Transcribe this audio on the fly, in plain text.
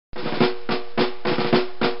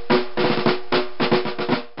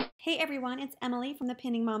Hey everyone, it's Emily from the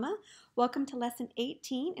Pinning Mama. Welcome to lesson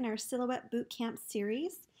 18 in our Silhouette Bootcamp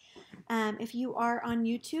series. If you are on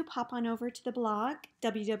YouTube, hop on over to the blog,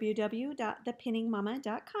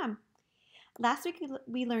 www.thepinningmama.com. Last week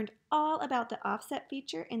we learned all about the offset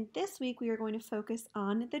feature, and this week we are going to focus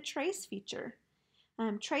on the trace feature.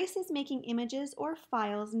 Trace is making images or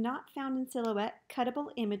files not found in Silhouette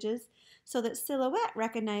cuttable images so that Silhouette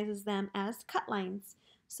recognizes them as cut lines.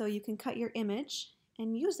 So you can cut your image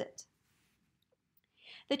and use it.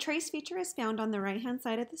 The trace feature is found on the right hand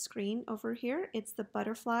side of the screen over here. It's the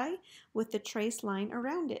butterfly with the trace line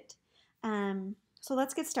around it. So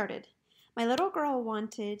let's get started. My little girl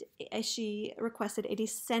she requested a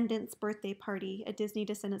Descendants birthday party, a Disney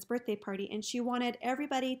Descendants birthday party, and she wanted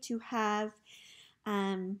everybody to have,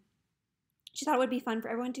 she thought it would be fun for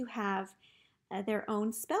everyone to have their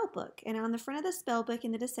own spell book. And on the front of the spell book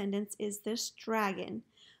in the Descendants is this dragon.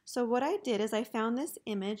 So what I did is I found this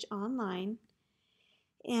image online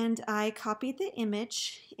and I copied the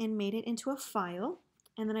image and made it into a file,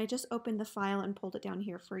 and then I just opened the file and pulled it down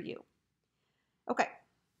here for you. Okay,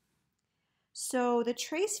 so the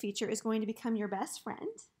trace feature is going to become your best friend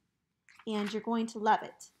and you're going to love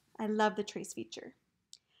it. I love the trace feature.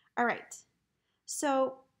 All right,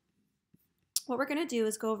 so what we're going to do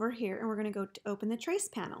is go over here and we're going to go to open the trace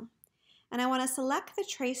panel. And I want to select the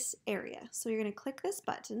trace area. So you're going to click this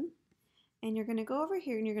button and you're going to go over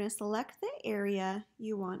here and you're going to select the area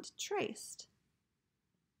you want traced,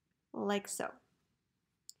 like so.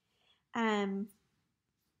 You're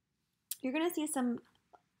going to see some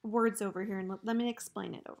words over here, and let me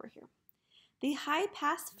explain it over here. The high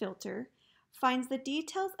pass filter finds the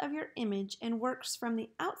details of your image and works from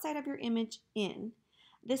the outside of your image in.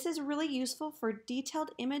 This is really useful for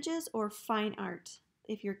detailed images or fine art.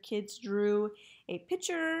 If your kids drew a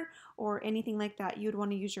picture or anything like that, you'd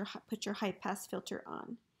want to put your high pass filter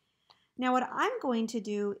on. Now what I'm going to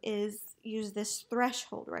do is use this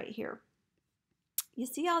threshold right here. You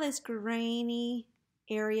see all this grainy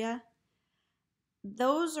area?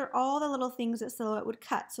 Those are all the little things that Silhouette would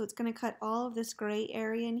cut. So it's going to cut all of this gray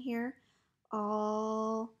area in here,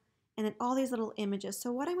 and then all these little images.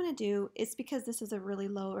 So what I'm going to do is, because this is a really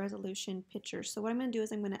low resolution picture, so what I'm going to do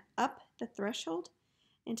is I'm going to up the threshold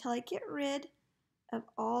until I get rid of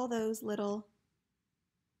all those little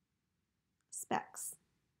specks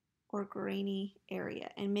or grainy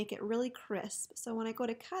area and make it really crisp. So when I go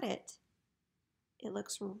to cut it, it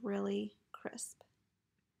looks really crisp.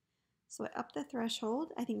 So I up the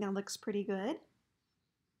threshold. I think that looks pretty good.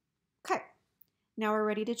 Okay, now we're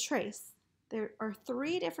ready to trace. There are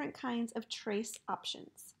 3 different kinds of trace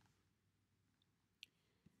options.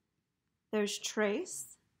 There's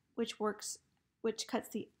trace, which cuts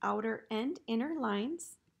the outer and inner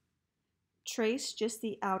lines. Trace just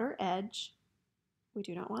the outer edge. We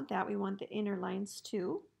do not want that. We want the inner lines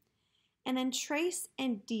too. And then trace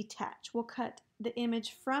and detach. We'll cut the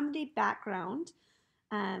image from the background.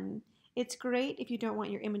 It's great if you don't want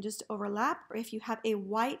your images to overlap, or if you have a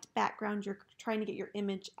white background you're trying to get your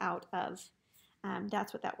image out of.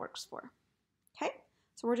 That's what that works for. Okay,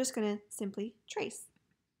 so we're just going to simply trace.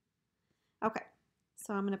 Okay,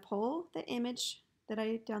 so I'm going to pull the image that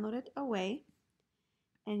I downloaded away,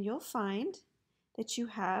 and you'll find that you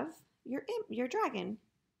have your dragon.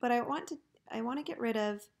 But I want to get rid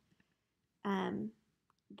of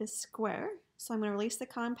this square, so I'm going to release the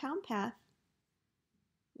compound path.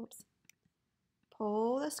 Whoops.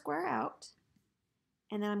 Pull the square out,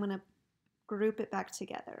 and then I'm going to group it back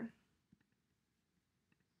together.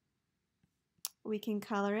 We can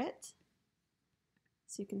color it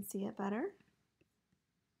so you can see it better.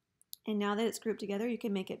 And now that it's grouped together, you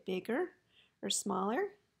can make it bigger or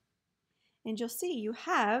smaller. And you'll see you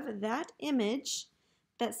have that image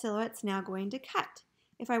that Silhouette's now going to cut.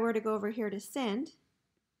 If I were to go over here to send,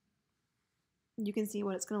 you can see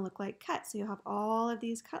what it's going to look like cut. So you'll have all of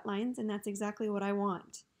these cut lines, and that's exactly what I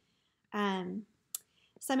want.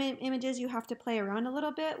 Some images you have to play around a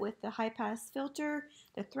little bit with the high pass filter,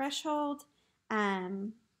 the threshold,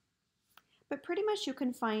 but pretty much you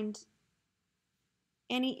can find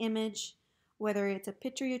any image, whether it's a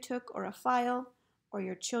picture you took or a file, or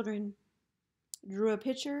your children drew a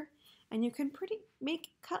picture, and you can make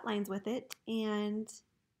cut lines with it and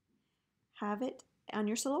have it on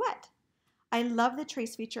your Silhouette. I love the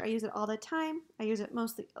trace feature. I use it all the time. I use it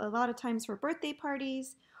a lot of times for birthday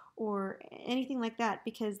parties or anything like that,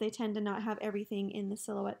 because they tend to not have everything in the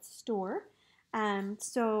Silhouette store.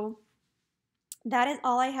 So that is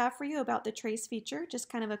all I have for you about the trace feature, just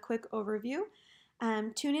kind of a quick overview.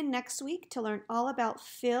 Tune in next week to learn all about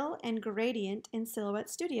fill and gradient in Silhouette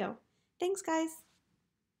Studio. Thanks, guys.